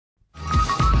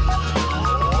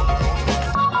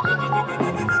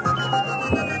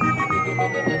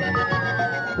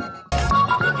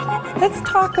let's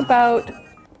talk about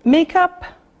makeup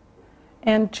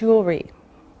and jewelry.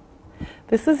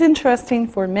 This is interesting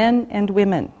for men and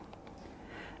women.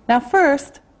 Now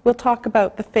first, we'll talk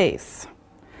about the face.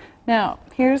 Now,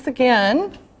 here's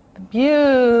again the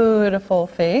beautiful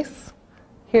face.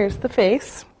 Here's the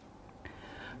face.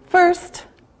 First,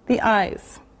 the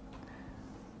eyes.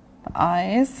 The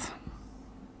eyes.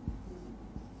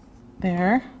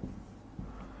 There.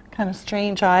 Kind of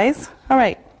strange eyes. All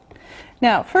right.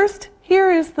 Now, first,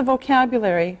 here is the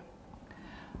vocabulary.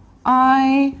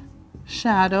 Eye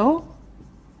shadow.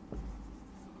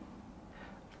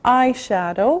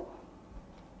 Eyeshadow.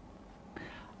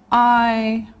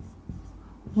 Eyeliner.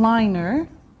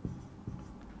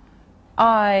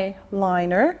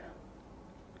 Eyeliner.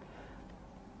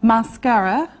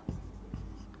 Mascara.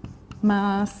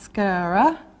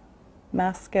 Mascara.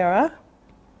 Mascara.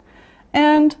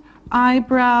 And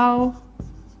eyebrow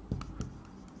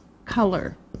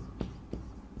color.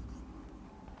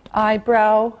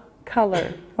 Eyebrow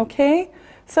color. Okay?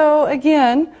 So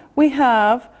again, we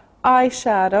have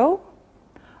eyeshadow,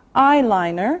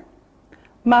 eyeliner,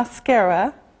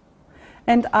 mascara,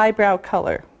 and eyebrow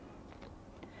color.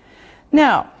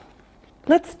 Now,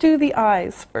 let's do the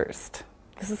eyes first.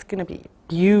 This is going to be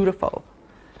beautiful.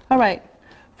 All right.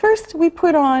 First, we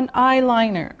put on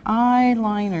eyeliner.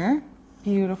 Eyeliner.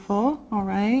 Beautiful. All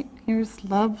right. Here's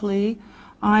lovely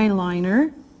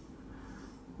eyeliner.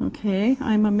 Okay.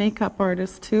 I'm a makeup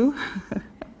artist too.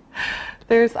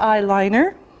 There's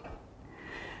eyeliner.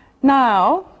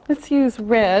 Now, let's use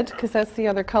red because that's the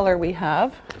other color we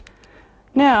have.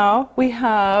 Now, we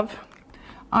have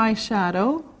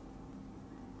eyeshadow.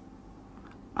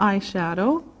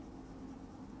 Eyeshadow.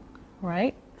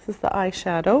 Right. This is the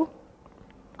eyeshadow.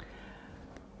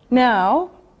 Now,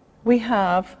 we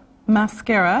have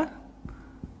mascara.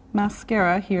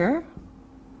 Mascara here.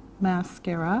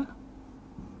 Mascara.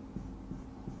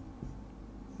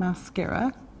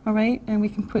 Mascara. All right, and we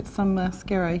can put some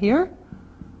mascara here.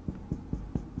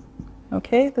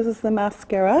 Okay, this is the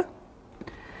mascara.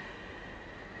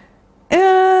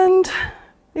 And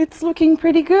it's looking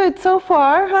pretty good so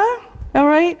far, huh? All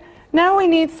right, now we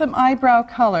need some eyebrow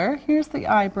color. Here's the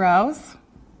eyebrows.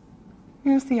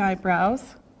 Here's the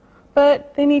eyebrows.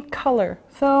 But they need color.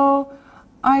 So,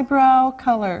 eyebrow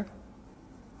color.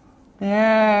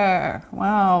 There.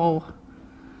 Wow.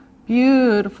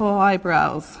 Beautiful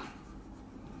eyebrows.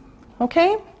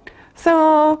 Okay?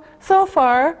 So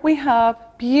far we have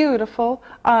beautiful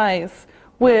eyes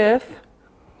with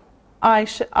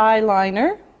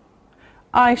eyeliner,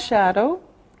 eyeshadow,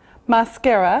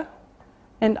 mascara,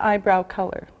 and eyebrow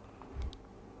color.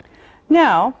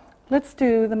 Now, let's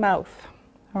do the mouth.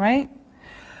 All right?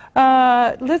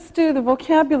 Let's do the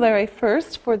vocabulary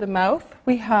first for the mouth.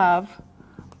 We have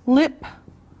lip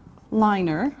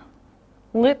liner,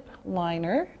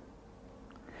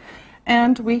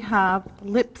 and we have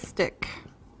lipstick.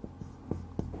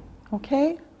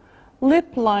 Okay?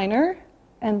 Lip liner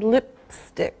and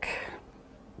lipstick.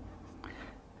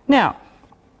 Now,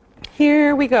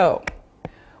 here we go.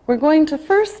 We're going to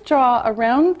first draw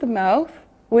around the mouth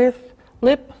with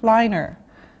lip liner.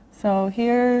 So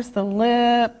here's the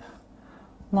lip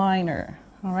liner.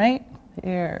 All right?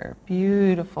 There.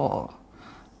 Beautiful.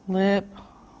 Lip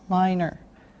liner.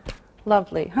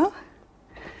 Lovely, huh?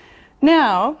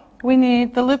 Now, we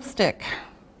need the lipstick.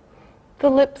 The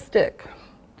lipstick.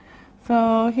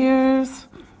 So here's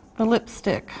the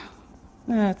lipstick.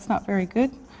 It's not very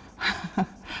good,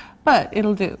 but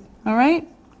it'll do. All right?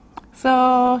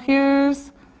 So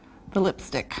here's the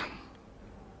lipstick.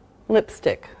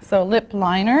 Lipstick. So lip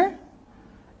liner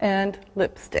and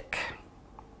lipstick.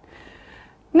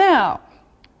 Now,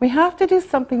 we have to do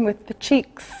something with the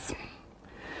cheeks.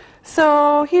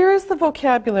 So here's the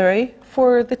vocabulary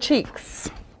for the cheeks.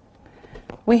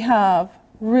 We have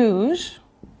rouge.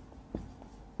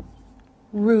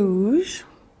 Rouge.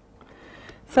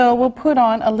 So we'll put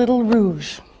on a little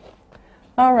rouge.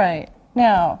 All right.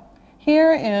 Now,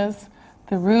 here is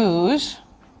the rouge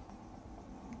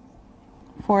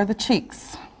for the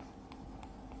cheeks.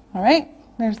 All right.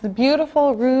 There's the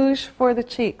beautiful rouge for the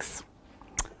cheeks.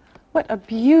 What a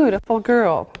beautiful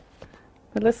girl.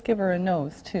 But let's give her a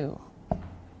nose too.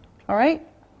 All right?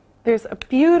 There's a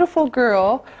beautiful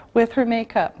girl with her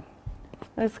makeup.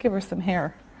 Let's give her some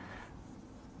hair.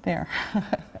 There.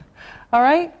 All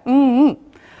right?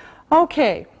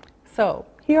 Okay. So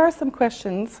here are some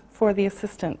questions for the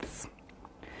assistants.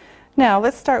 Now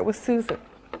let's start with Susan.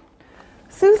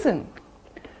 Susan,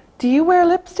 do you wear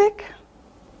lipstick?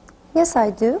 Yes,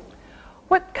 I do.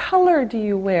 What color do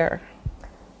you wear?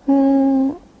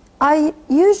 I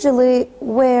usually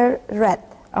wear red.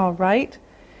 All right.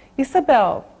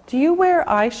 Isabel, do you wear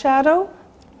eyeshadow?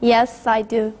 Yes, I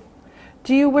do.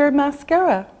 Do you wear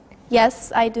mascara?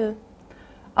 Yes, I do.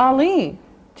 Ali,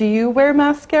 do you wear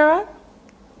mascara?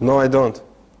 No, I don't.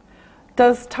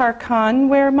 Does Tarkan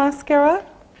wear mascara?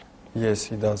 Yes,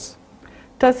 he does.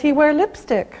 Does he wear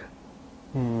lipstick?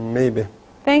 Maybe.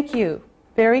 Thank you.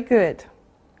 Very good.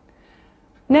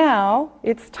 Now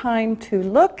it's time to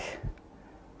look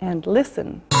and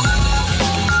listen.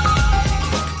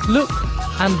 Look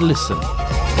and listen.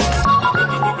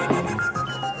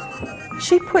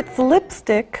 She puts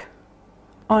lipstick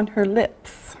on her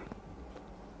lips.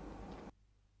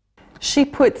 She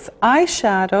puts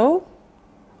eyeshadow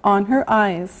on her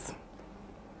eyes.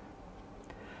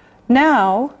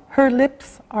 Now her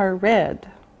lips are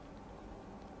red.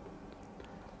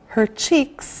 Her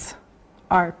cheeks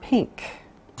are pink.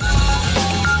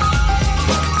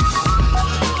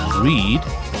 Read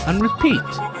and repeat.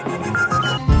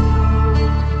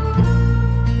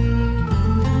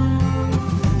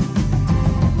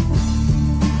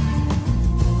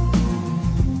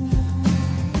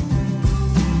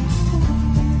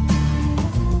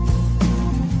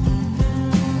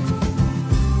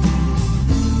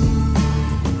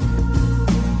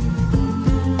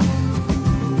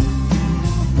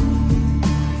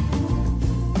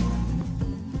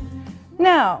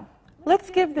 Now, let's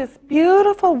give this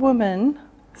beautiful woman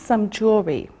some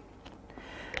jewelry.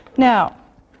 Now,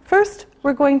 first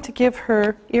we're going to give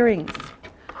her earrings.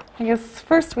 I guess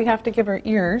first we have to give her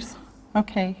ears.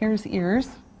 Okay, here's ears.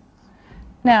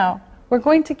 Now, we're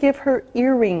going to give her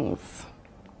earrings.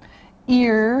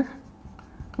 Earrings.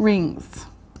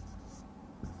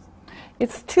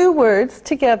 It's two words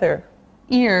together.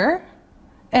 Ear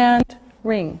and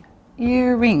ring.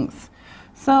 Earrings.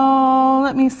 So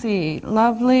let me see,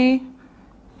 lovely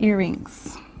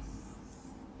earrings.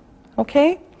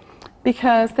 Okay?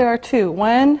 Because there are two.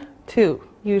 One, two,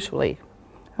 usually.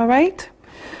 All right?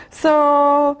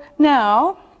 So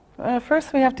now,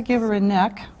 first we have to give her a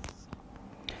neck.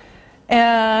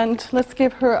 And let's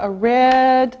give her a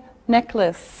red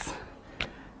necklace.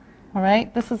 All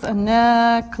right? This is a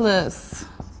necklace.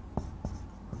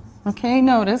 Okay,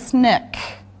 notice neck.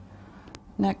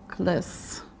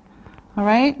 Necklace. All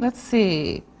right, let's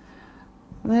see.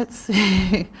 Let's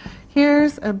see.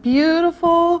 Here's a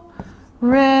beautiful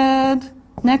red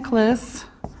necklace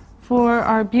for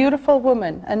our beautiful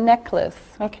woman. A necklace,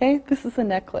 okay? This is a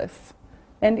necklace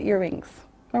and earrings,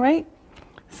 all right?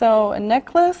 So a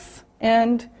necklace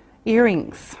and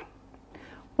earrings.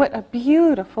 What a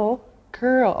beautiful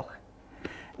girl.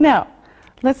 Now,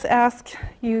 let's ask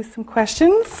you some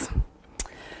questions.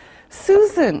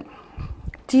 Susan,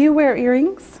 do you wear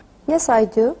earrings? Yes, I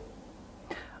do.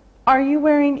 Are you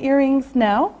wearing earrings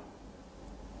now?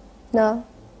 No.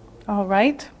 All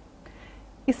right.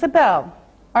 Isabel,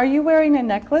 are you wearing a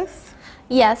necklace?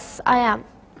 Yes, I am.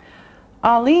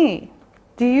 Ali,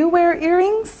 do you wear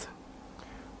earrings?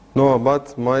 No,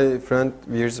 but my friend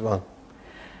wears one.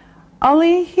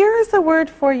 Ali, here is a word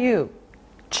for you.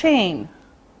 Chain.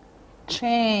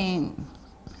 Chain.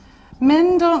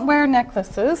 Men don't wear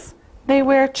necklaces, they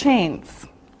wear chains.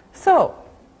 So,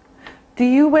 do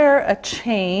you wear a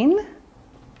chain?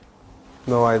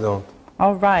 No, I don't.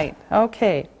 All right,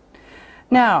 okay.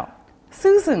 Now,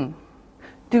 Susan,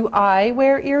 do I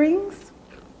wear earrings?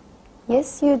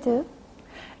 Yes, you do.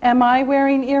 Am I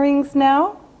wearing earrings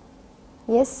now?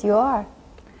 Yes, you are.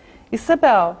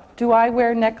 Isabel, do I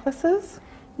wear necklaces?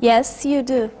 Yes, you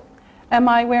do. Am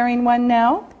I wearing one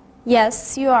now?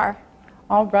 Yes, you are.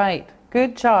 All right,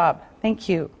 good job. Thank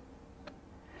you.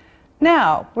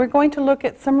 Now, we're going to look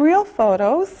at some real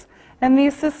photos, and the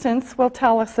assistants will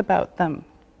tell us about them.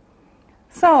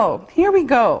 So, here we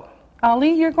go.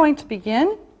 Ali, you're going to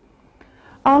begin.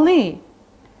 Ali,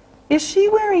 is she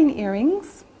wearing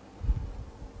earrings?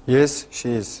 Yes,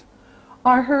 she is.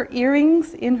 Are her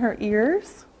earrings in her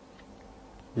ears?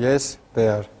 Yes, they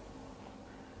are.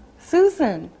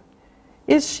 Susan,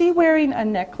 is she wearing a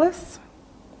necklace?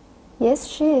 Yes,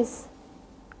 she is.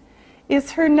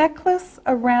 Is her necklace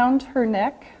around her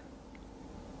neck?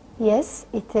 Yes,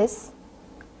 it is.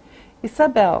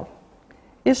 Isabel,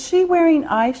 is she wearing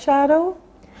eyeshadow?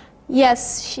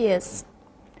 Yes, she is.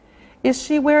 Is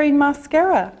she wearing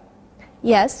mascara?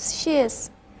 Yes, she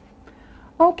is.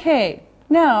 Okay,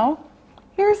 now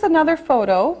here's another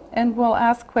photo, and we'll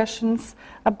ask questions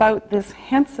about this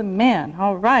handsome man.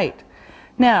 All right.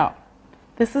 Now,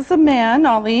 this is a man,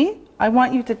 Ali. I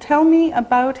want you to tell me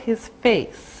about his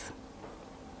face.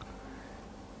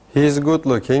 He is good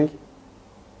looking.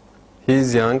 He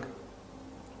is young.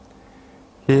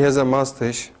 He has a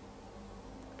mustache.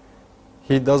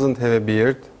 He doesn't have a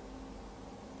beard.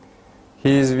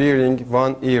 He is wearing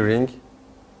one earring.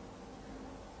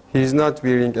 He is not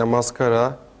wearing a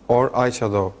mascara or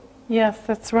eyeshadow. Yes,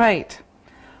 that's right.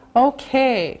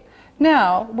 Okay,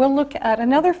 now we'll look at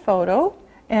another photo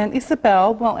and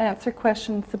Isabel will answer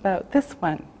questions about this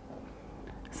one.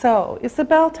 So,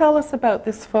 Isabel, tell us about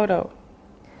this photo.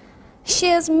 She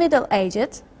is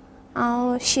middle-aged.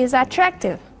 She is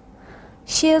attractive.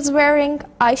 She is wearing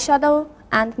eyeshadow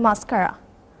and mascara.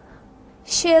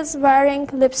 She is wearing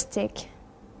lipstick.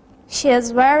 She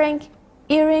is wearing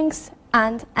earrings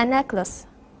and a necklace.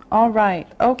 All right,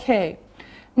 okay.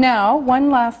 Now, one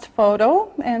last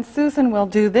photo, and Susan will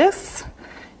do this.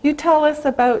 You tell us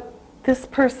about this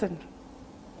person.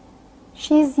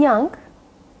 She's young.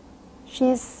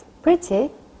 She's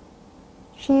pretty.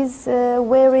 She's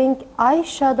wearing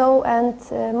eyeshadow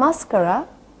and mascara.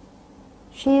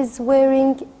 She's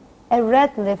wearing a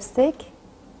red lipstick.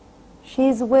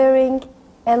 She's wearing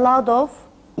a lot of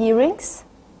earrings.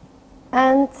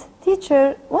 And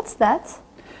teacher, what's that?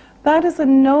 That is a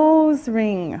nose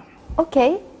ring.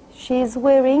 Okay, she's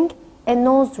wearing a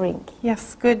nose ring.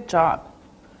 Yes, good job.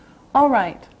 All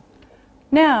right,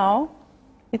 now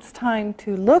it's time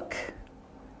to look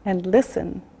and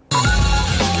listen.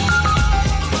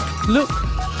 Look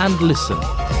and listen.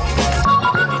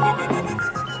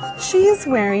 She is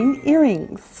wearing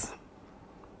earrings.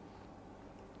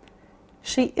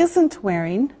 She isn't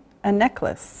wearing a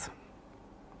necklace.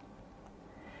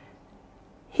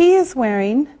 He is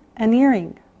wearing an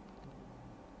earring.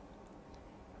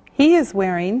 He is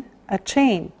wearing a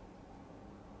chain.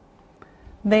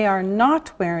 They are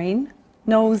not wearing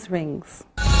nose rings.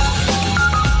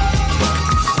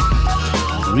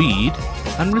 Read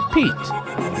and repeat.